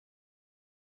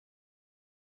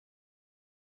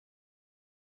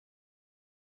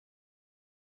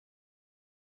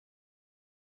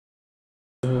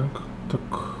Так,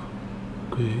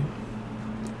 окей.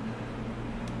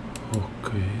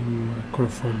 Окей,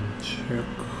 микрофон чек.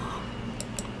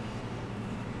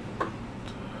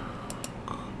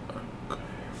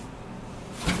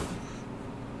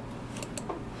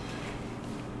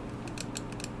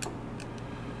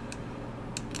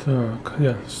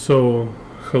 Yeah, so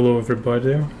hello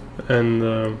everybody,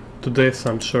 and today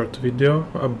some short video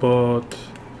about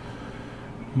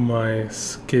my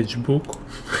sketchbook.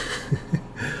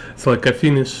 It's like I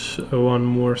finish one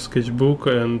more sketchbook,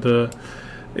 and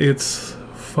it's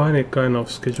funny kind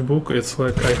of sketchbook. It's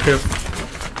like I have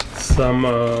some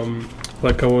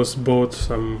like I was bought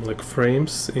some like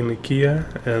frames in IKEA,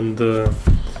 and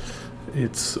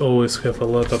it's always have a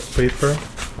lot of paper.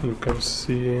 You can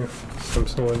see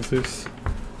something like this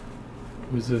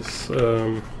with this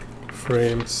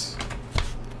frames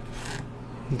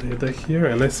data here,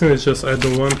 and I think it's just I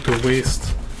don't want to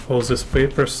waste all this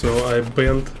paper, so I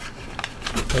bend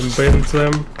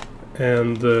them,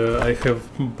 and I have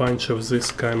a bunch of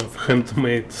this kind of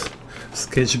handmade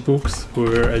sketchbooks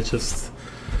where I just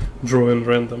draw in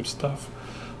random stuff.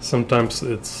 Sometimes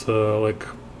it's like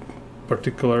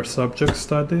particular subject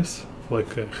studies,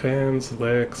 like hands,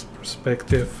 legs,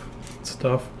 perspective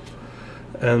stuff,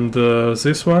 and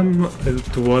this one,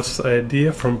 it was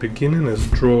idea from beginning is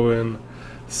drawing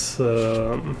silhouettes.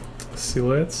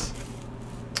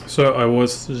 So I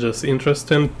was just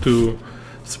interested to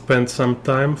spend some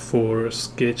time for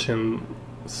sketching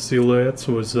silhouettes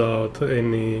without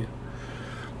any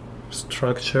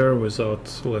structure,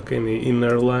 without like any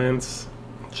inner lines,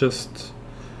 just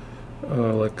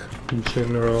like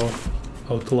general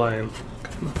outline,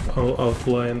 kind of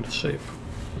outline shape.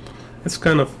 It's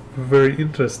kind of very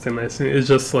interesting. I think it's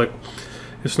just like,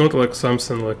 it's not like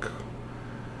something like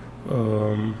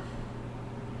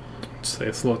say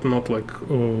it's not like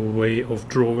a way of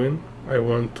drawing I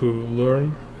want to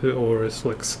learn, or it's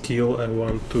like skill I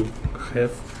want to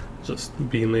have, just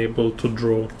being able to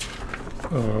draw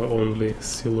only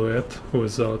silhouette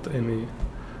without any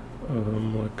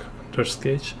like under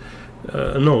sketch.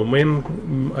 No,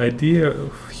 main idea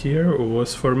here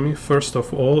was for me, first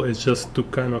of all, is just to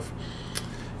kind of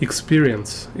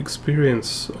experience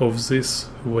of this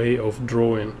way of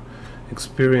drawing,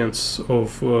 experience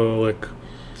of like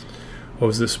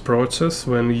of this process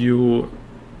when you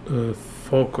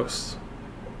focus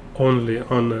only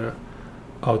on a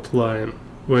outline,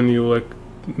 when you like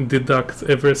deduct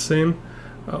everything,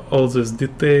 all these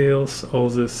details, all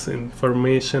this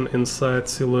information inside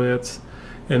silhouettes,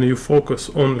 and you focus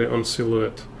only on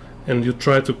silhouette, and you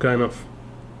try to kind of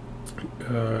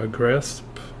grasp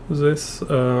this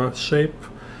shape.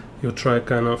 You try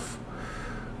kind of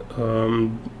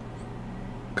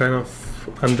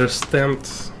understand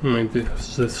maybe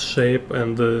this shape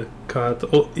and the cut,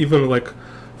 or even like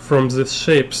from these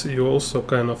shapes you also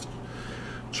kind of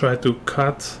try to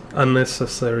cut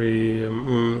unnecessary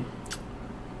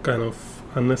kind of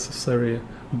unnecessary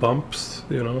bumps,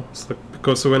 you know. It's like,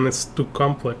 because when it's too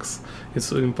complex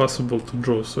it's impossible to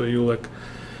draw, so you like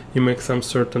you make some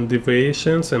certain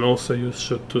deviations, and also you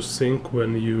should to think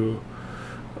when you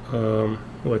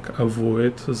like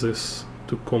avoid this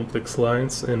too complex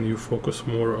lines, and you focus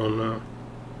more on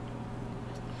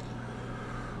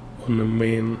the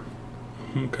main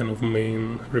kind of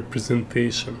main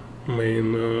representation,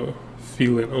 main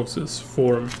feeling of this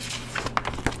form.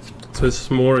 So it's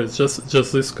more, it's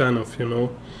just this kind of, you know,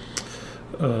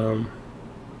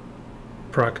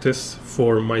 practice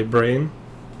for my brain.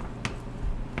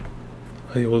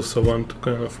 I also want to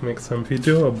kind of make some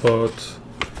video about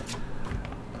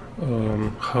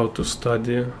how to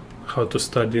study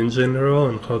in general,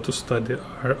 and how to study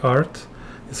art.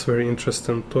 It's a very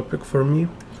interesting topic for me,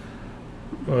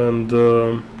 and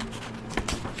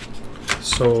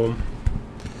so,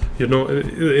 you know,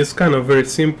 it's kind of very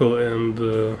simple and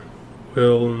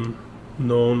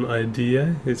well-known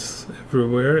idea. It's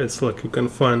everywhere. It's like you can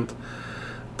find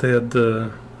TED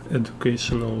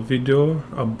educational video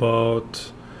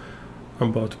about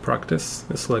practice.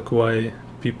 It's like why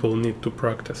people need to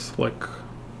practice, like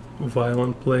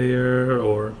violin player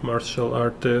or martial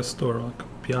artist or like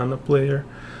piano player,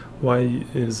 why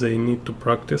they need to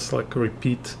practice, like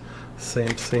repeat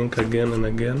same thing again and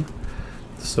again.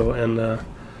 So, and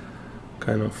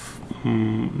kind of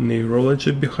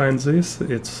neurology behind this,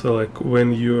 it's like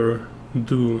when you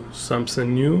do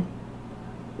something new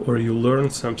or you learn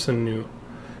something new,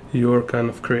 you kind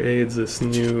of create this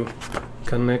new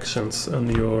connections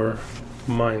on your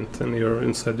mind and your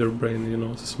inside your brain, you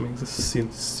know, this makes this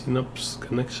synapse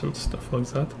connections, stuff like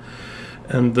that.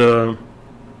 And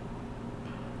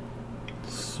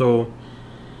so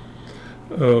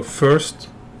first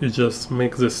you just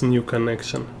make this new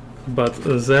connection, but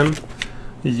then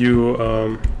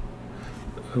you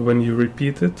when you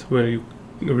repeat it, when you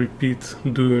repeat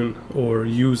doing or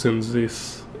using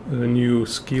this new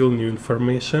skill, new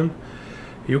information,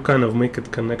 you kind of make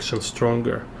it connection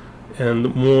stronger,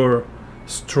 and more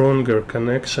stronger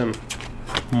connection,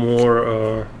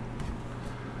 more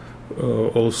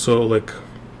also like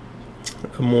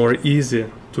more easy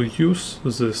to use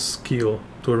this skill,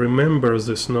 to remember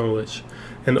this knowledge,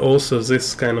 and also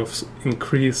this kind of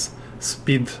increase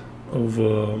speed of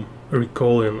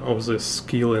recalling of this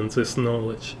skill and this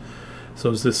knowledge.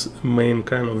 So this main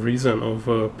kind of reason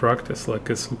of practice, like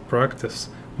it's practice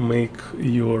make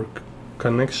your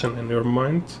connection in your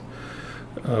mind,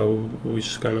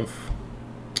 which kind of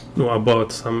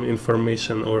about some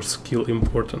information or skill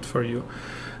important for you.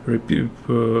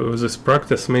 This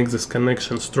practice makes this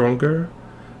connection stronger,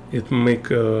 it make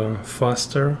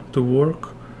faster to work,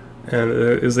 and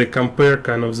as they compare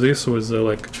kind of this with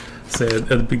like say at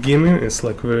the beginning it's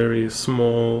like very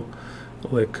small,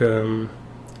 like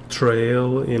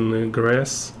trail in the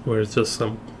grass where just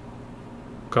some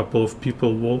couple of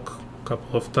people walk a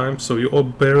couple of times, so you all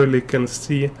barely can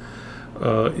see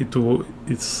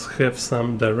it's have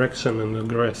some direction in the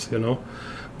grass, you know.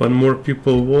 But more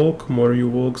people walk, more you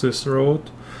walk this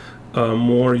road,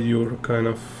 more you kind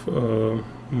of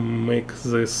make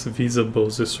this visible,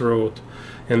 this road.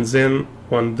 And then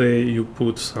one day you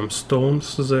put some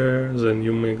stones there, then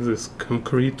you make this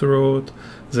concrete road,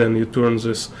 then you turn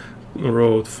this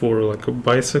road for like a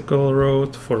bicycle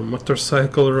road, for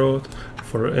motorcycle road,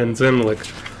 for, and then like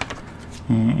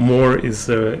more is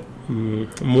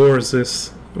more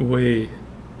this way,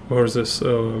 more this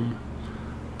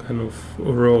kind of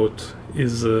road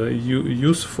is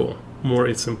useful, more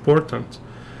it's important,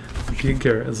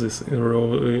 bigger this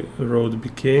road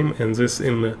became, and this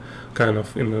in a kind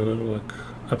of in a like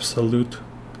absolute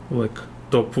like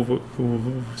top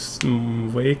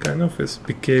way kind of is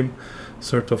became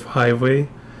sort of highway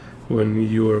when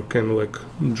you can like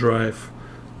drive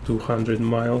 200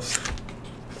 miles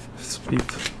speed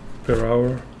per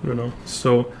hour, you know.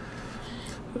 So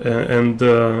and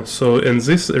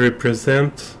this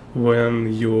represent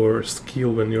when your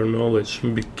skill, when your knowledge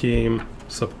became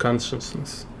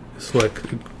subconsciousness. It's like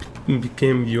it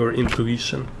became your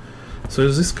intuition. So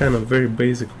it's this kind of very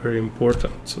basic, very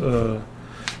important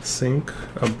thing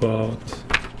about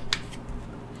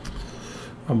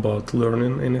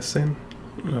learning anything,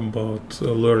 about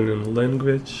learning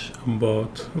language,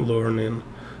 about learning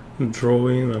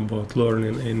drawing, about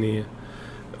learning any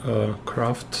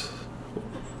craft.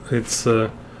 It's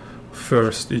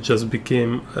first you just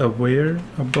became aware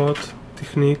about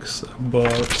techniques,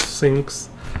 about things.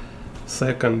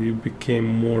 Second, you became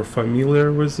more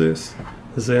familiar with this.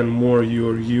 Then more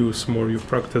you use, more you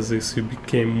practice this, you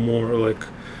became more like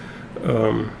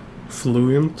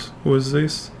fluent with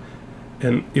this.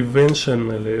 And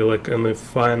eventually, like in the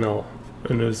final,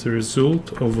 and as a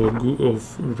result of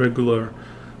regular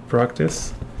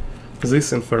practice,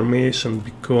 this information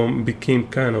became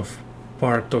kind of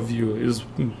part of you, is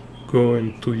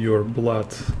going to your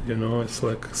blood, you know. It's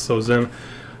like, so then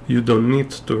you don't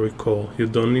need to recall, you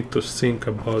don't need to think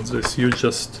about this, you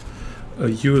just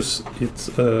use it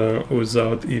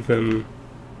without even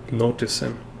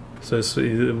noticing. So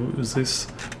this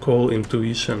called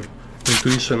intuition.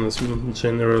 Intuition is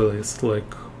generally it's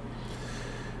like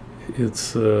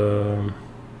it's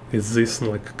this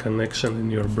like connection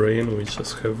in your brain which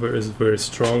is very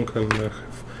strong and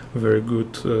have very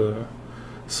good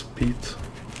speed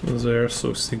there,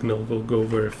 so signal will go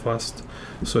very fast.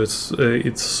 So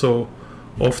it's so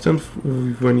often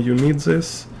when you need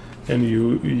this, and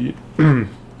you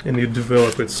and you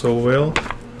develop it so well,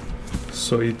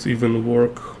 so it even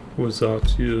work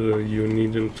without you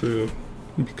needing to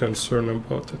be concerned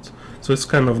about it. So it's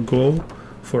kind of goal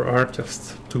for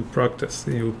artists to practice.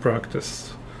 You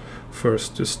practice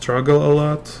first to struggle a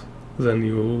lot, then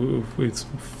you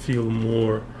feel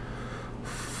more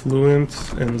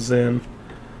fluent, and then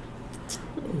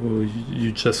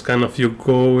you just kind of you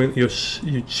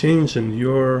change in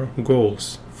your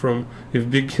goals. From if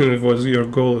beginning was your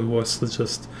goal, it was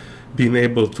just being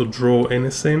able to draw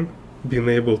anything, being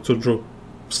able to draw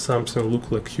something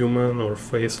look like human or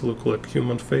face look like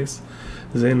human face,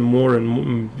 then more and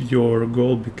more your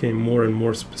goal became more and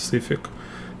more specific.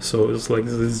 So it's like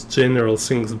these general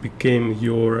things became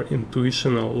your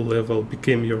intuitional level,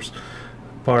 became your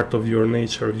part of your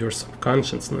nature, of your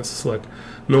subconsciousness. It's like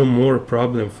no more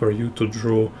problem for you to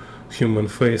draw human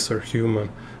face or human.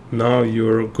 Now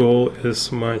your goal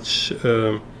is much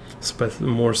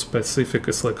more specific.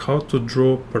 It's like how to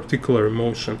draw particular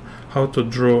emotion, how to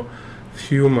draw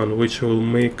human which will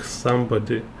make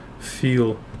somebody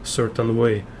feel certain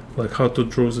way, like how to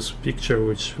draw this picture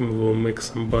which will make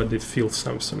somebody feel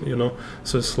something, you know.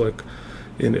 So it's like,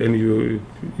 and you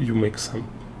make some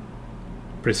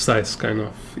precise kind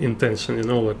of intention, you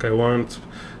know, like I want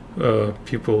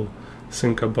people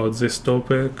think about this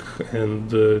topic and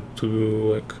to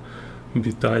like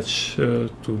be touched to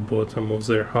bottom of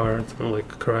their heart and like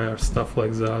cry or stuff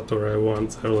like that, or I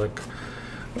want to like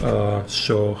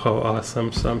show how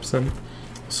awesome something.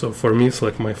 So for me it's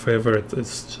like my favorite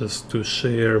is just to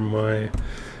share my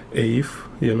awe,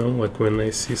 you know, like when I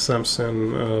see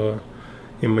something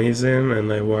amazing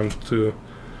and I want to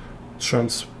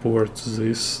transport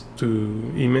this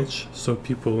to image, so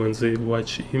people when they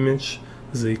watch image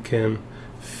they can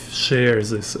share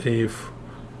this awe,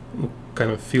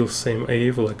 kind of feel same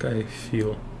awe like I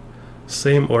feel.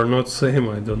 Same or not same,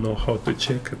 I don't know how to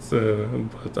check it,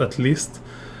 but at least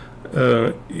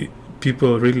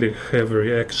people really have a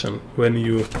reaction when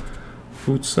you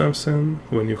put something,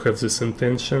 when you have this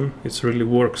intention, it really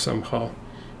works somehow.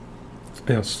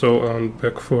 Yeah, so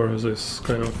back for this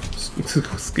kind of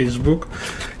sketchbook.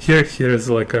 Here is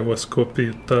like I was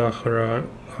copied Terada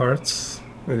Arts.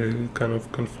 Kind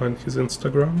of can find his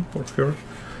Instagram or her.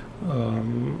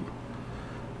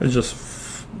 I just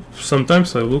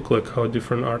sometimes I look like how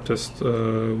different artists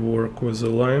work with the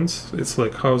lines. It's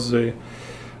like how they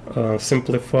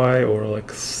simplify or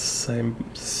like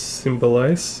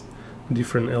symbolize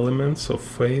different elements of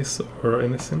face or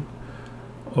anything.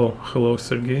 Oh, hello,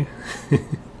 Sergey.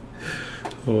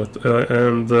 What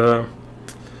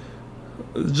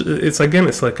it's again,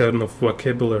 it's like kind of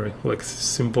vocabulary, like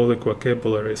symbolic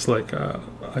vocabulary. It's like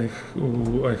I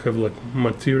have like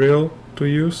material to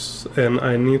use, and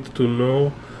I need to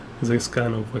know this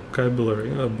kind of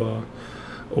vocabulary about,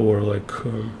 or like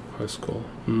how it's called,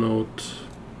 note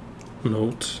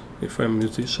if I'm a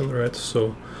musician, right?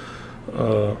 So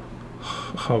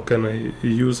how can I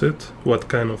use it? What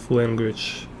kind of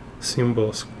language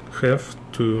symbols have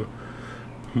to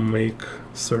make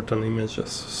certain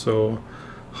images? So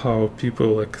how people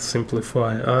like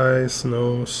simplify eyes,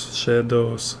 nose,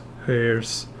 shadows,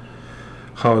 hairs.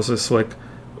 How is this like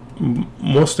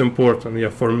most important? Yeah,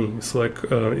 for me, it's like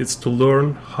it's to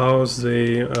learn how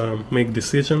they make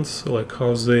decisions, like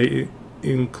how they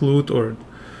include or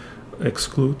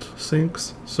exclude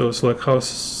things. So it's like how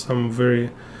some very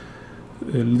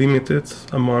limited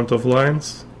amount of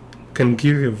lines can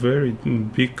give you very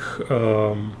big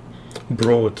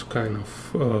broad kind of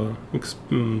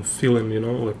feeling, you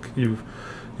know, like you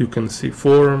can see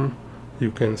form, you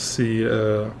can see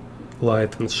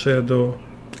light and shadow,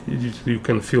 you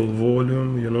can feel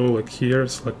volume, you know, like here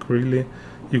it's like really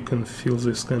you can feel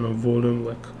this kind of volume,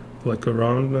 like a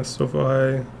roundness of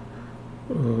eye,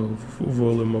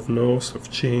 volume of nose, of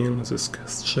chin, this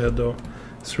shadow.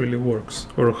 It really works.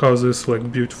 Or how this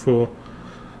like beautiful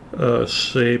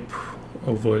shape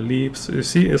of lips, you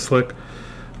see, it's like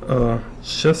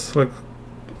just like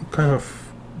kind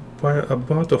of by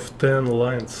about of 10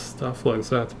 lines, stuff like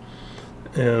that,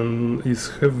 and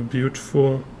it have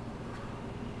beautiful,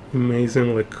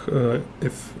 amazing, like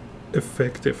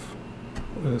effective,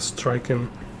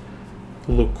 striking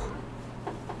look.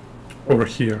 Over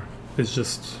here it's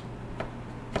just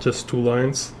 2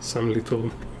 lines, some little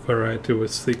variety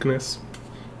with thickness,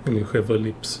 and you have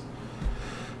ellipse.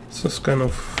 So it's kind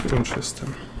of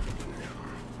interesting.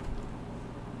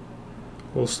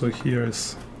 Also here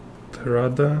is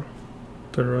Terada.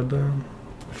 I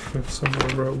have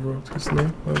somewhere wrote his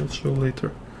name, I will show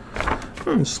later.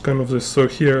 It's kind of this. So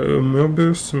here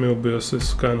Möbius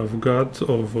is kind of god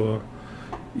of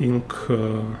ink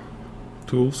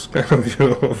tools, kind of, you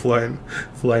know, of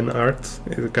line art.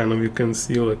 It kind of, you can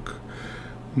see like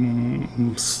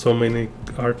so many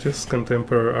artists,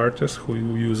 contemporary artists who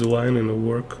use line in the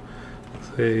work.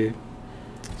 They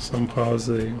somehow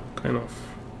kind of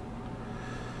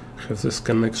have this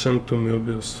connection to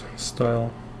Möbius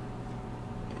style.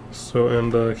 So,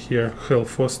 and here Hal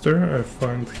Foster, I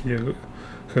find here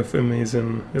have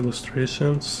amazing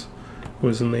illustrations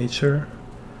with nature.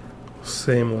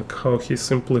 Same, like how he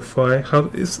simplify, how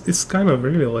it's kind of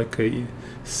really like a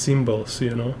symbols,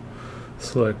 you know.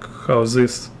 It's like how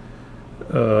this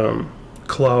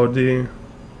cloudy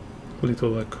little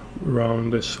like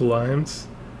roundish lines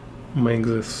make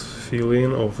this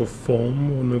feeling of a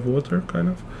foam on the water, kind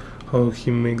of how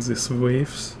he makes these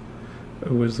waves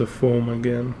with the foam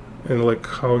again, and like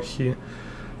how he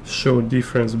show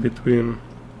difference between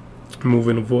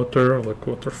moving water, like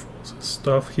waterfalls and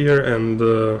stuff here,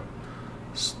 and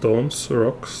stones,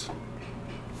 rocks.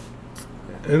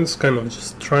 and it's kind of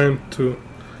just trying to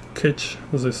catch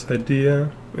this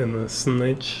idea and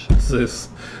snatch these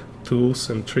tools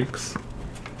and tricks.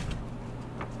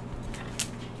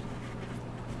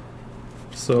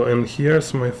 So, and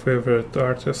here's my favorite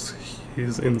artist.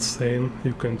 He's insane.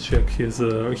 You can check his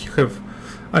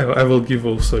I will give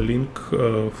also a link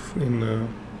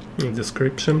in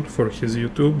description for his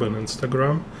YouTube and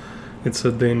Instagram. It's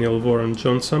a Daniel Warren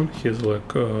Johnson. He's like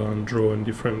drawing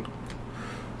different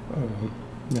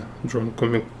drawn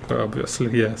comic,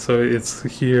 obviously. Yeah, so it's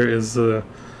here is a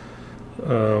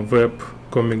web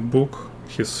comic book,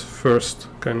 his first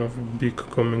kind of big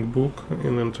comic book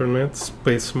in internet,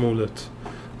 Space Mullet.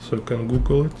 So you can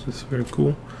Google it. It's very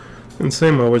cool. And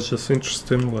same, I was just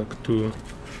interested like to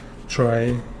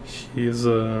try his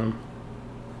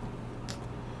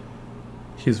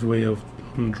way of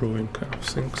drawing kind of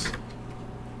things.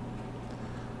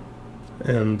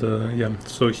 And yeah,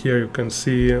 so here you can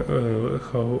see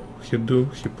how he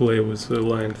play with the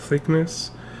line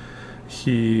thickness.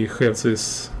 He has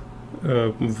this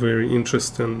very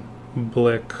interesting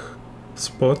black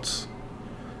spots,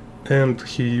 and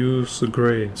he use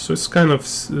gray. So it's kind of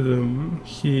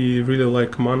he really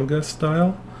like manga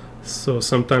style, so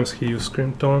sometimes he use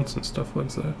screen tones and stuff like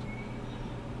that.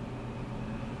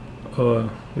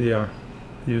 Yeah,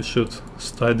 you should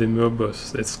study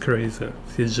Möbius. It's crazy.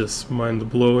 He's just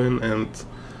mind-blowing, and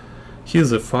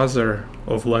he's a father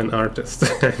of line artists.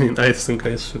 I mean, I think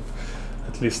I should,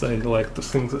 at least I like to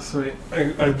think this way.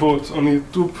 I bought on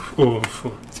YouTube,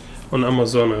 on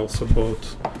Amazon I also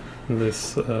bought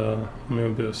this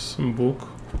Möbius book.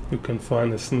 You can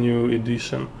find this new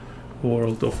edition,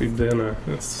 World of Edena.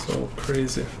 It's so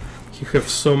crazy. He have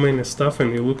so many stuff,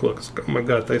 and you look like, oh my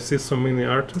god, I see so many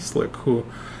artists like who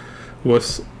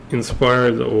was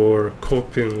inspired or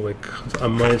copying, like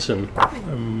imagine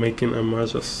making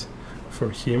images for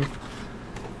him.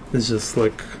 It's just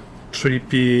like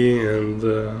trippy and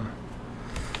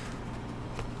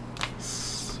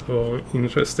so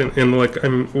interesting. And like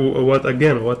what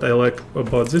I like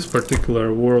about this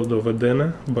particular World of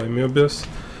Edena by Möbius,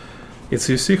 it's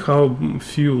you see how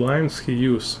few lines he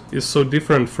used. It's so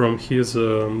different from his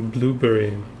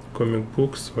Blueberry comic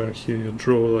books where he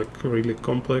draw like really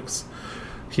complex.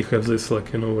 He has this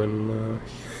like, you know, when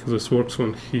this works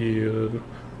when he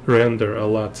render a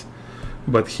lot,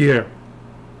 but here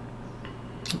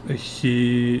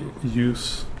he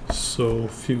use so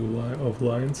few of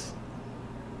lines,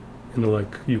 and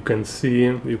like you can see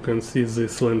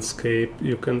this landscape,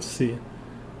 you can see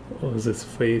all these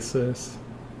faces.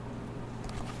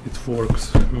 It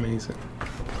works amazing.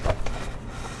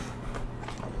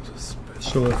 The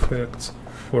special effects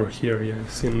for here, yeah,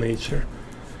 see nature.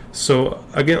 So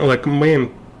again, like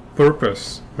main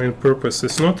purpose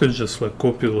is not to just like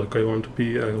copy, like I want to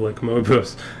be like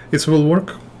Möbius. It will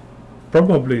work,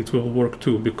 probably it will work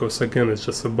too, because again it's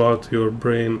just about your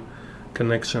brain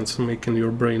connections, making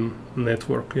your brain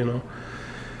network, you know.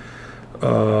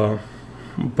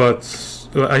 But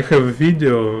I have a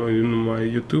video in my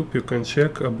YouTube you can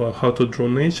check about how to draw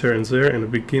nature, and there in the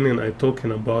beginning I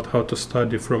talking about how to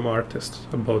study from artists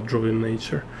about drawing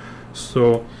nature.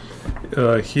 So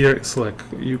here it's like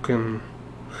you can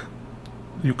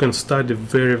study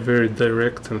very, very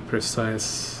direct and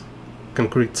precise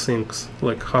concrete things,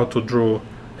 like how to draw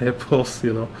apples,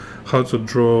 you know, how to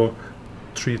draw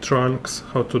tree trunks,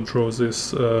 how to draw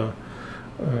this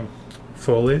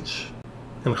foliage,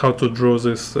 and how to draw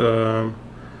this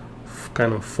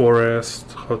kind of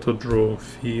forest, how to draw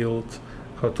field,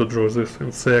 how to draw this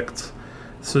insects.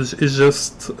 So it's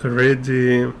just a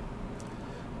ready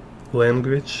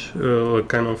language,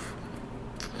 kind of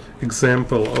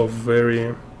example of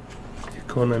very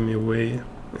economy way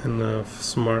and a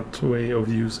smart way of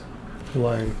using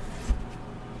line.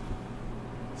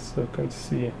 So you can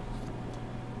see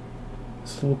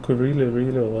it's look really,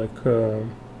 really like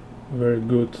very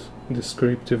good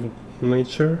descriptive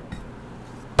nature,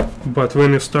 but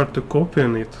when you start to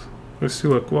copying it, you see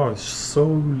like, wow, it's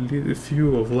so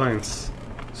few of lines,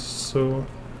 so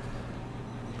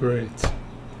great.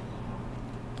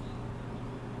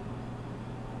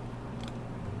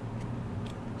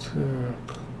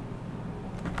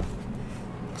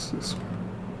 What's this one?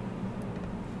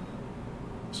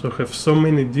 So I have so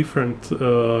many different you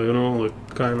know,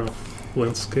 like kind of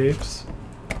landscapes,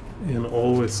 and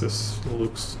always this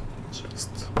looks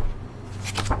just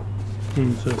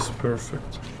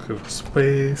perfect. Have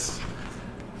space,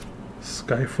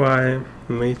 sci-fi,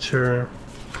 nature,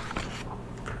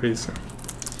 crazy.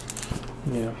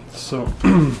 Yeah, so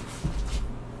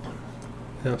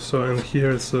yeah, so and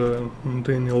here's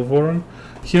Daniel Warren.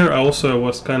 Here also I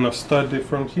was kind of study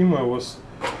from him. I was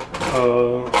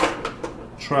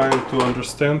trying to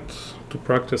understand, to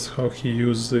practice how he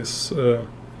uses this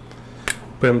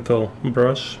pentel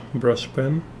brush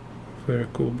pen. Very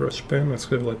cool brush pen. It's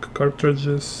got like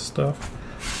cartridges stuff.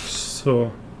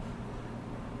 So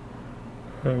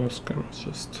I was kind of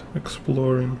just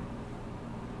exploring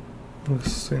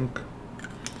this thing.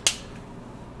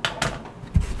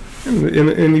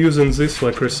 And using this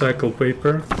like recycled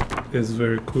paper is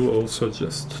very cool also,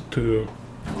 just to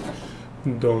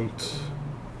don't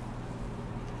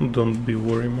be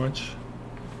worried much.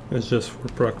 It's just for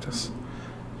practice.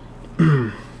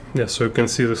 Yeah, so you can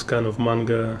see this kind of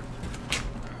manga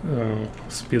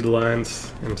speed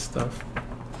lines and stuff.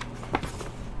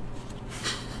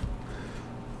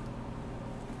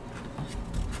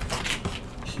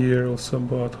 Here also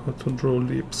about how to draw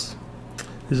lips.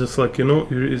 It's just like, you know,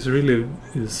 it's really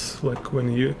is like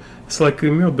when you, it's like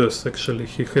Möbius actually.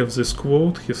 He has this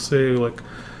quote. He say like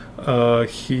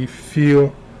he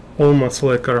feel almost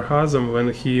like orgasm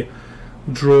when he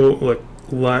draw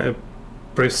like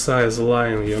precise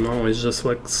line, you know. It's just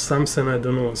like something, I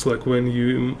don't know, it's like when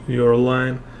your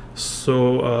line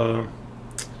so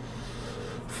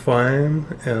fine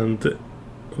and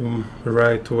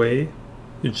right way,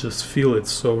 you just feel it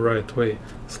so right way.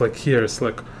 It's like here, it's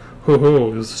like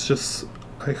oh, it's just,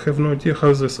 I have no idea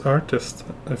how this artist,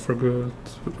 I forgot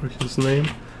his name,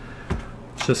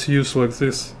 just use like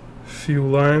this few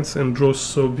lines and draw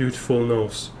so beautiful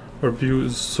nose or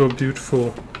so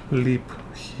beautiful lip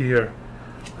here.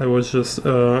 I was just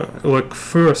like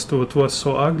first it was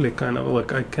so ugly, kind of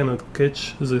like I cannot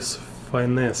catch this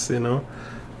finesse, you know,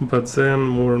 but then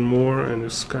more and more and you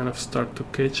kind of start to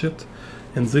catch it,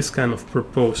 and this kind of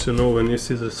purpose, you know, when you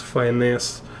see this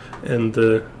finesse and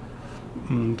the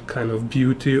kind of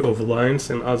beauty of lines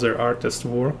in other artists'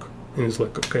 work, and it's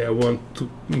like, okay, I want to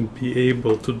be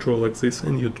able to draw like this,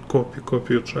 and you copy,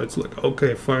 you try, it's like,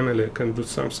 okay, finally I can do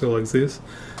something like this,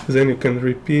 then you can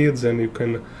repeat, then you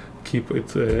can keep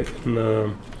it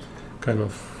in kind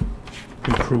of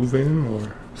improving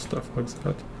or stuff like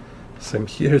that. Same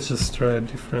here, just try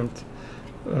different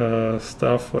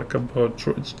stuff like about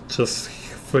just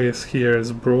face here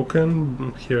is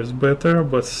broken, here is better,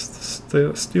 but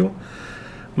still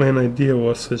main idea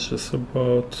was it's just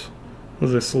about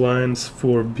these lines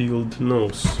for build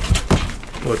nose.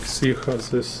 Like see how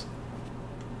this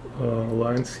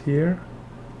lines here,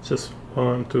 just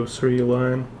 1, 2, 3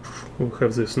 line. We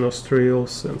have these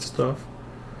nostrils and stuff,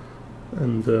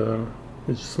 and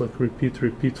it's just like repeat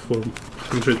for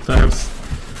 100 times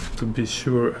to be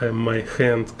sure my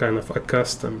hand kind of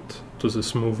accustomed to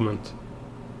this movement.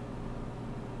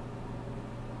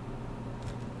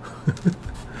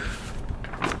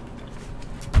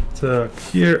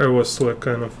 Here I was like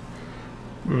kind of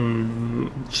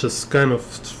just kind of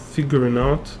figuring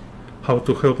out how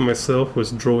to help myself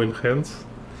with drawing hands,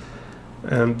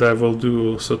 and I will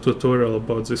do also tutorial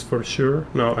about this for sure.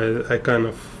 Now I kind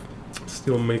of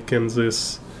still making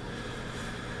this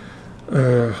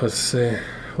let's say,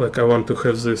 like I want to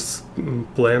have this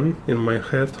plan in my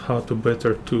head how to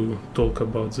better to talk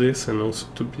about this, and also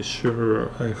to be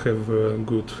sure I have a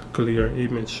good clear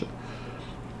image.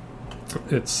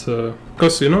 It's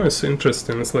because you know, it's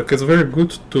interesting, it's like it's very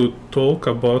good to talk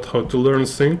about how to learn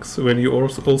things when you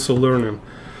also learning,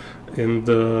 and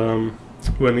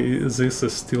when this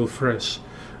is still fresh.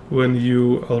 When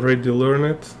you already learn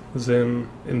it, then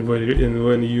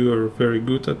when you are very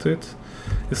good at it,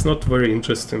 it's not very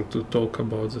interesting to talk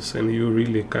about this, and you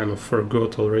really kind of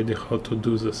forgot already how to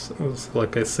do this.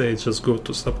 Like I say, just go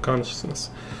to subconsciousness.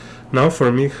 Now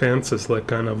for me, hands is like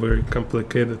kind of very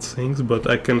complicated things, but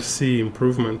I can see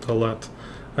improvement a lot.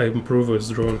 I improve with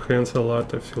drawing hands a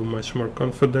lot. I feel much more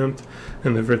confident,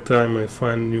 and every time I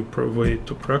find new way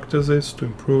to practice this, to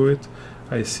improve it,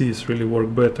 I see it's really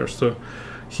work better. So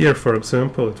here, for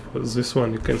example, it was this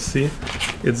one. You can see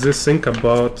it's this thing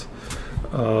about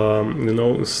you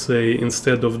know, say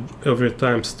instead of every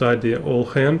time study all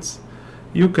hands,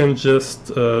 you can just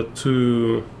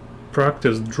to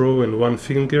practice drawing one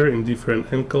finger in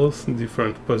different angles,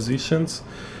 different positions,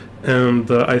 and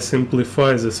I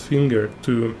simplify this finger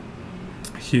to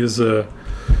his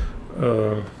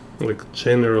like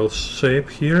general shape.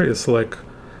 Here is like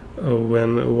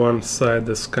when one side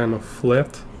is kind of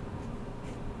flat,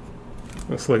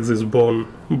 it's like this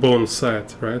bone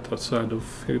side, right, outside of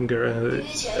finger,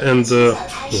 and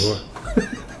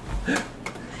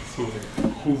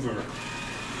Hoover.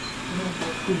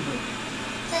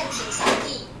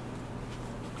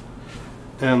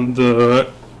 And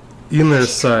inner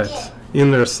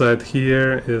side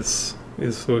here is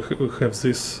we have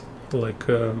this like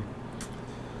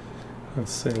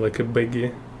let's say like a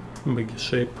baggy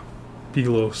shape,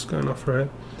 pillows, kind of, right?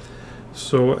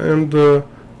 So, and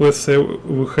let's say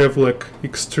we have like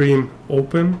extreme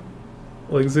open,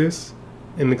 like this,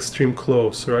 and extreme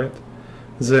close, right?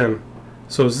 Then,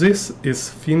 so this is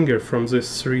finger from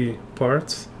these three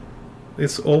parts.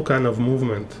 It's all kind of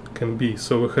movement can be.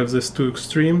 So we have these two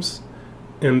extremes,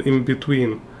 and in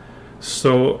between.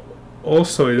 So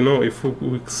also, you know, if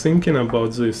we're thinking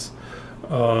about this,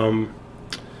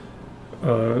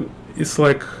 it's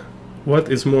like what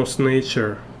is most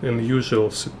nature in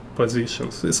usual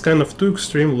positions. It's kind of two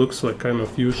extreme looks like kind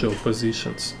of usual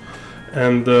positions,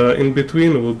 and in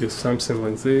between will be something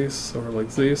like this or like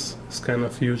this. It's kind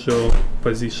of usual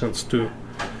positions too.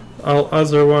 All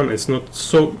other one is not.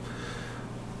 So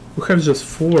we have just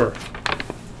four,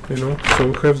 you know, so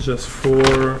we have just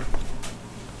four,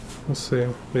 let's say,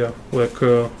 yeah, like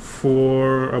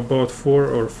about four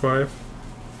or five,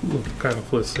 kind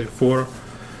of, let's say, four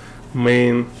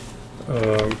main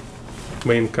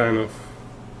kind of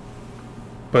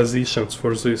positions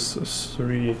for these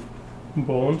three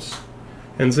bones.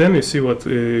 And then you see what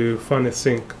funny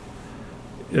thing,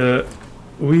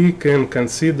 we can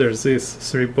consider these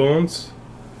three bones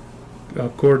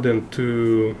according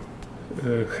to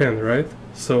hand, right?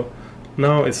 So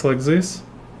now it's like this,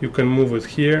 you can move it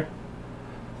here,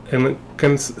 and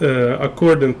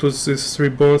according to these three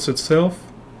bones itself,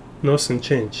 nothing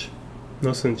change.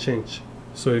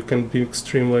 So you can be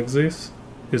extreme like this,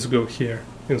 let's go here,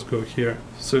 let's go here.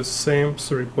 So it's same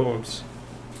three bones.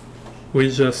 We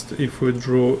just, if we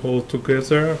draw all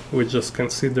together, we just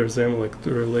consider them like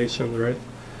the relation, right?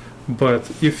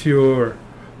 But if you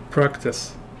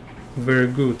practice very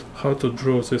good how to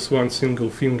draw this one single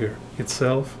finger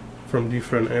itself from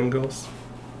different angles,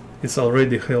 it's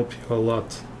already helped you a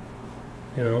lot.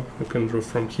 You know, you can draw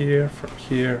from here,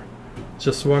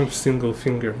 just one single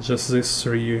finger, just these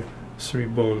three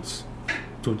bones,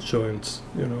 two joints,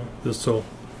 you know, that's all.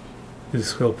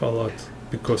 This helps a lot,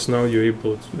 because now you're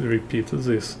able to repeat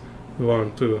this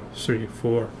 1, 2, 3,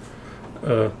 4.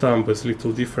 Thumb is a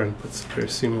little different, but it's very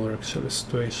similar actually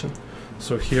situation.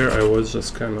 So here I was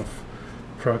just kind of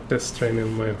practice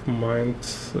training my mind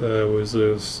with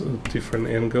those different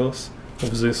angles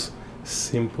of this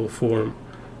simple form.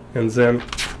 And then,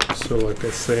 so like I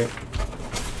say,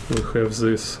 we have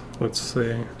this, let's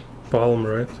say, palm,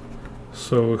 right?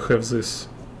 So we have this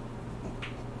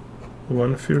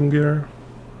one finger,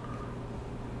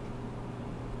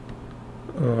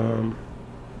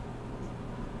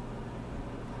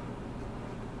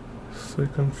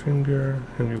 second finger,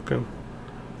 and you can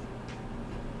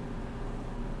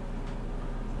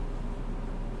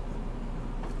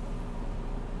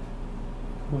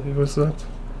leave with that,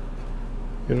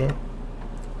 you know.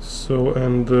 So,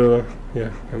 and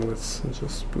yeah, and let's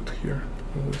just put here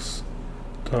this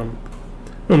thumb.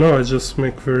 No, I just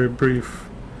make very brief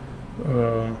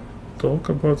talk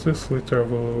about this. Later I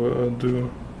will do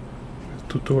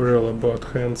a tutorial about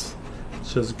hands.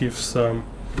 Just give some,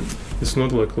 it's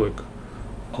not like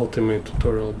ultimate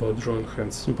tutorial about drawing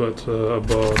hands, but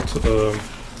about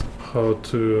how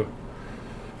to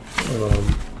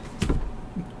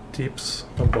tips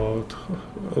about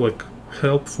like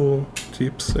helpful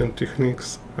tips and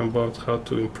techniques about how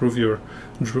to improve your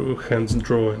hands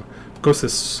drawing, because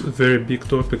it's a very big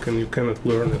topic and you cannot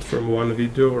learn it from one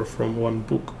video or from one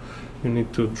book. You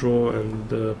need to draw and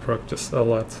practice a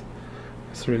lot.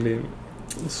 It's really,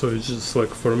 so it's just like,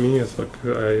 for me, it's like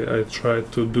I try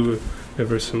to do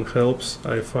everything helps.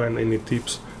 I find any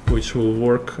tips which will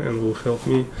work and will help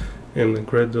me, and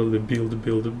gradually build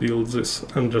this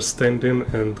understanding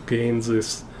and gain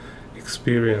this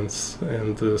experience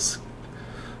and this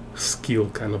skill,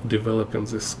 kind of developing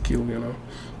this skill, you know.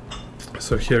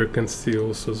 So here you can see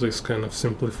also this kind of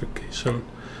simplification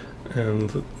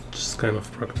and just kind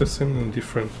of practicing in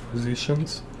different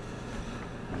positions.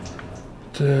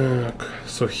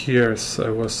 So here I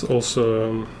was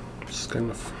also just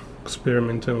kind of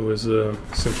experimenting with the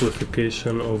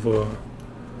simplification of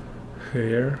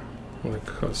hair, like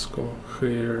how's it called,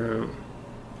 hair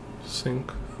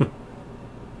sync.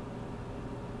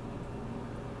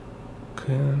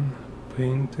 Can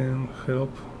painting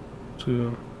help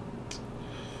to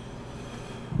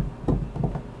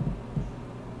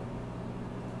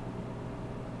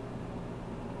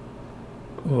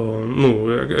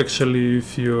no, actually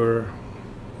if you're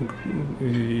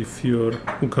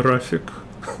graphic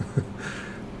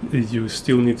you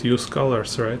still need to use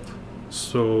colors, right?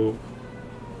 So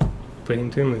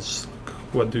painting is,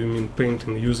 what do you mean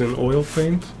painting? Using oil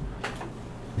paint?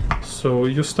 So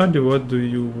you study what do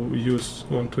you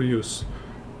want to use.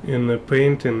 In the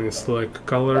painting it's like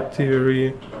color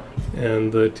theory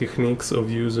and the techniques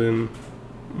of using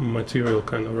material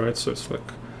kind of, right? So it's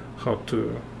like how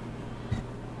to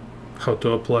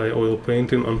apply oil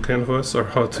painting on canvas, or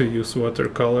how to use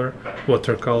watercolor.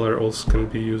 Watercolor also can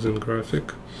be used in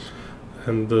graphic,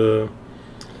 and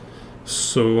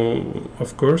so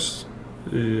of course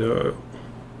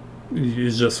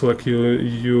it's just like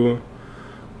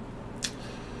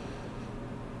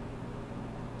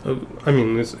I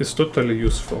mean, it's totally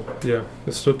useful. Yeah,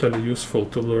 it's totally useful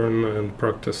to learn and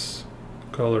practice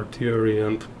color theory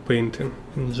and painting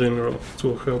in general. It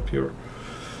will help your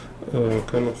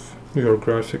kind of your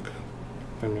graphic.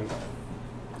 I mean,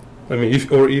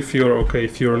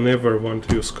 if you're never want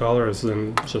to use colors,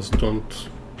 then just don't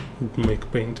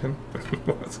make painting.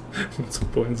 What's the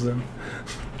point then?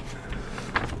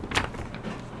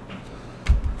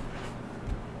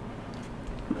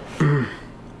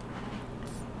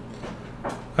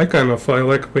 I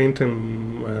like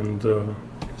painting, and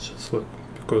it's just like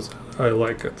because I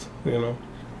like it, you know,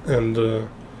 and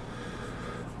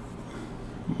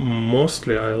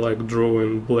mostly I like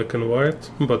drawing black and white,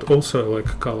 but also I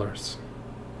like colors,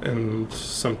 and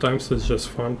sometimes it's just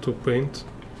fun to paint.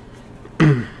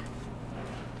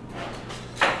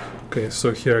 Okay,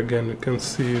 so here again you can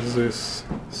see this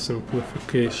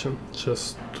simplification,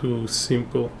 just to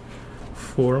simple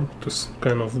form, to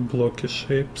kind of blocky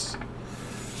shapes,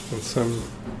 and some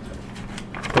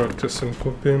practice and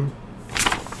copying.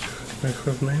 I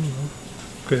have name now.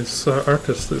 Okay, so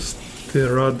artist is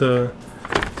Terada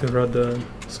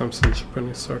something,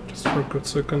 Japanese artist, forgot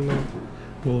second name.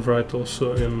 Will write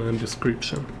also in the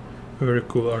description. Very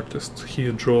cool artist.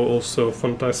 He draw also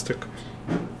fantastic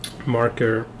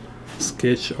marker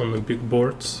sketch on the big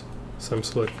boards,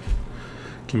 something like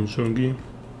Kim Jong-gi.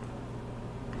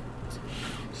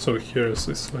 So here is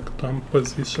this like thumb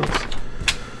positions.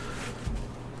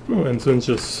 Oh, and then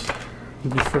just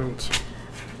different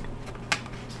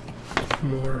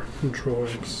more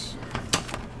drawings,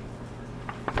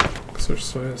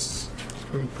 exercise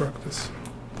and practice.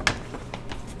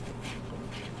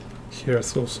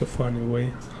 Here's also a funny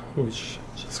way which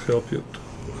just help you to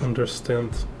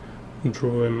understand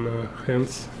drawing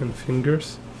hands and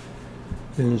fingers,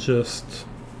 and just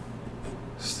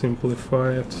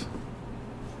simplify it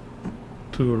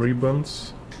to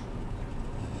ribbons.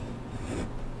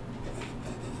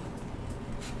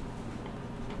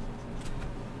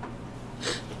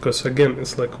 Because again,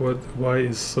 it's like why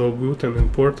it's so good and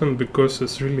important, because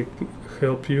it's really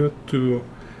help you to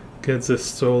get this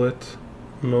solid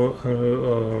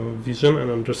vision and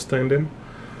understanding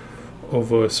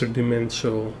of a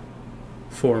three-dimensional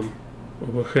form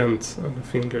of a hand and the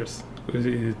fingers.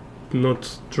 It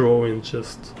not drawing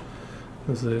just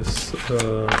this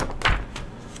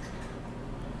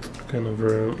kind of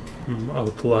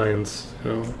outlines,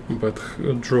 you know, but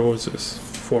draw these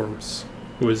forms.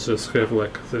 We just have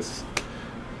like this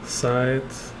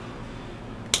side,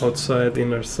 outside,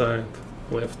 inner side,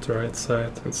 left, right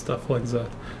side, and stuff like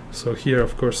that. So here,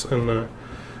 of course, in the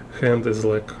hand is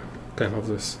like kind of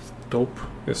this top,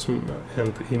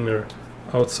 and inner,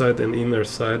 outside and inner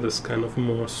side is kind of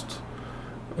most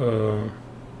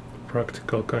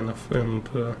practical kind of and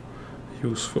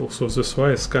useful. So this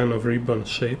way it's kind of ribbon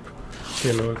shape.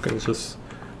 You know, you can just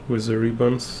with the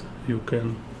ribbons you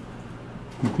can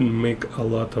make a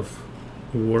lot of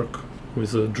work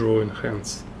with the drawing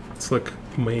hands. It's like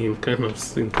main kind of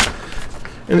thing,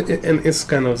 and it's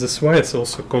kind of this why it's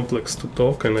also complex to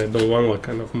talk, and I don't want to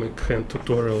kind of make hand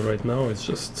tutorial right now. It's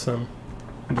just some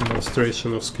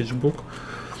demonstration of sketchbook,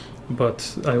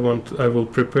 but I will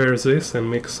prepare this and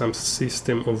make some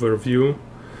system overview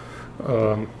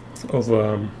of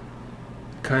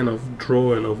kind of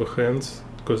drawing of the hands,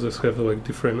 because they have like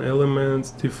different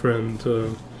elements, different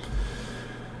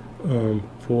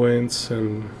points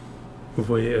and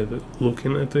way at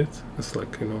looking at it. It's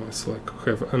like, you know, it's like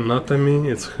have anatomy,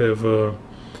 it's have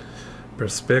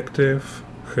perspective,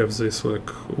 have this like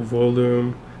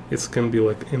volume. It can be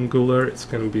like angular, it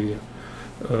can be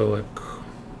like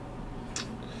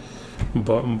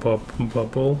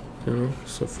bubble, you know.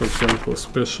 So for example,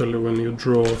 especially when you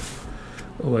draw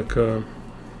like a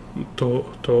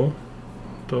toes,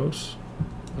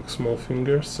 like small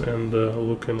fingers, and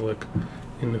looking like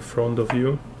in the front of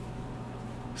you,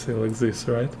 say like this,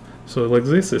 right? So like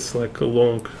this is like a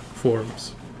long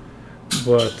forms,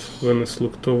 but when it's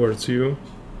looked towards you,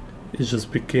 it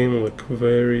just became like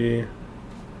very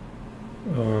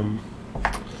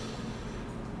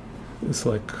it's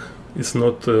like it's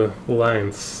not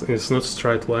lines, it's not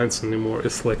straight lines anymore,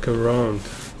 it's like a round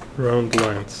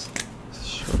lines. Let's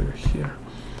show you here.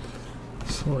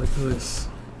 So like this.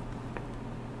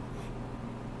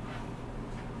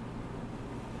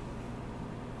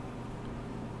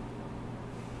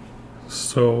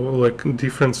 So like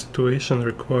different situations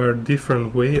require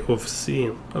different way of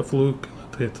seeing, of looking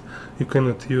at it. You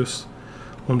cannot use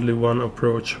only one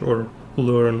approach or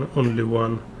learn only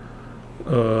one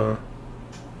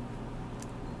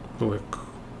like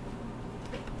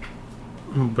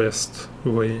best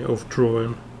way of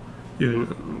drawing.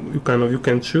 You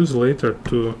can choose later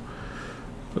to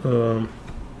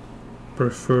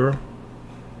prefer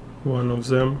one of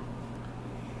them.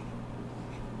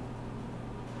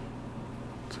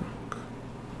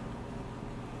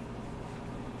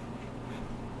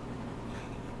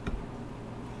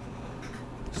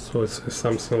 So it's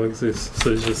something like this.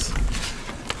 So it's just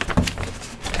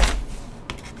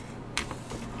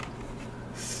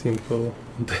simple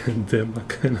demo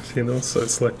kind of, you know. So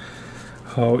it's like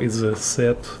how is a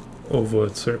set of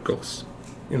circles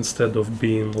instead of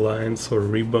being lines or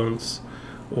ribbons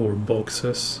or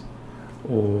boxes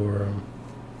or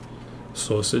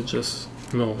sausages.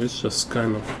 No, it's just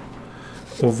kind of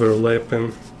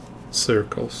overlapping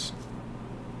circles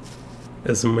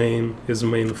as main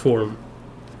form.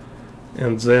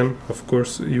 And then of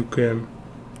course you can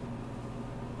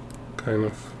kind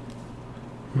of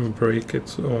break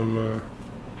it on a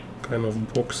kind of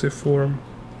boxy form.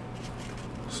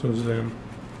 So then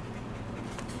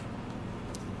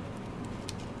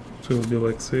it will be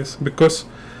like this, because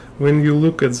when you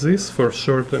look at this for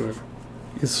shortening,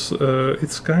 it's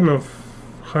kind of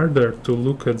harder to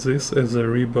look at this as a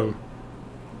ribbon,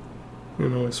 you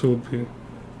know. It will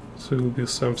be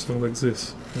something like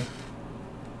this. Yeah.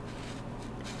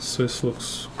 So this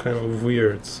looks kind of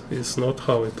weird. It's not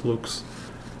how it looks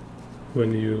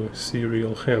when you see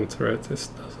real hand, right? It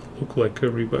doesn't look like a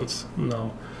ribbons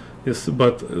now. Yes,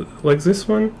 but like this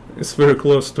one, it's very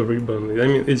close to ribbon. I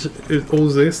mean, all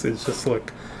this is just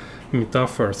like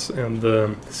metaphors and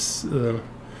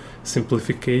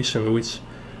simplification, which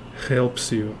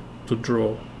helps you to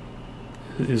draw.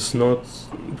 It's not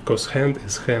because hand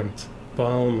is hand,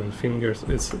 palm and fingers.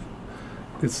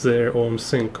 It's their own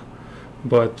thing.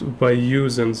 But by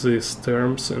using these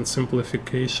terms and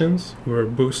simplifications, we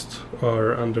boost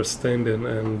our understanding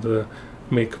and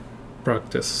make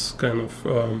practice kind of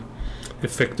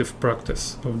effective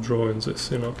practice of drawing this,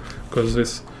 you know. Because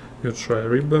this, you try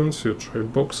ribbons, you try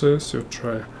boxes, you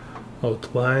try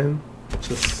outline,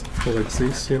 just like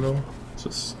this, you know,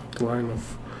 just outline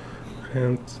of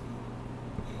hand,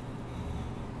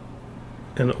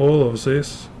 and all of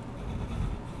this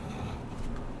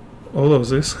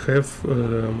have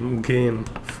gain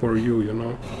for you, you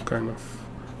know, kind of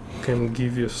can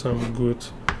give you some good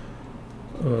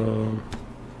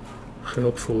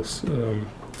helpful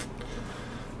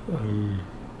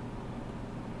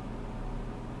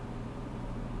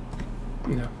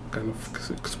yeah, kind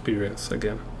of experience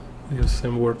again. Use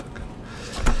same word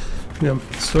again. Yeah,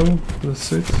 so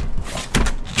that's it.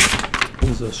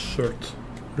 It's a short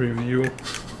review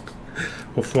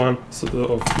of one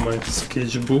of my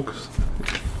sketchbook,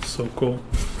 so called,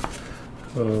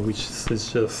 which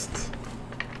is just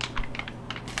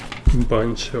a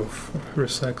bunch of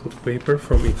recycled paper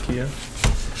from IKEA.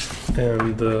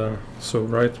 And so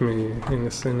write me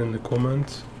anything in the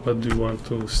comments, what do you want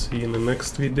to see in the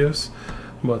next videos.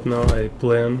 But now I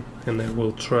plan, and I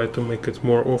will try to make it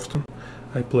more often,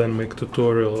 I plan make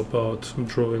tutorial about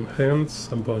drawing hands,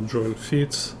 about drawing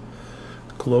feet,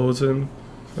 clothing,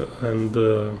 and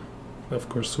of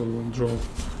course we will draw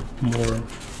more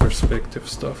perspective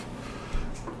stuff.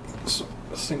 So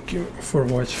thank you for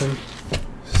watching,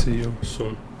 see you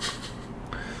soon.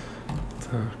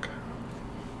 Так.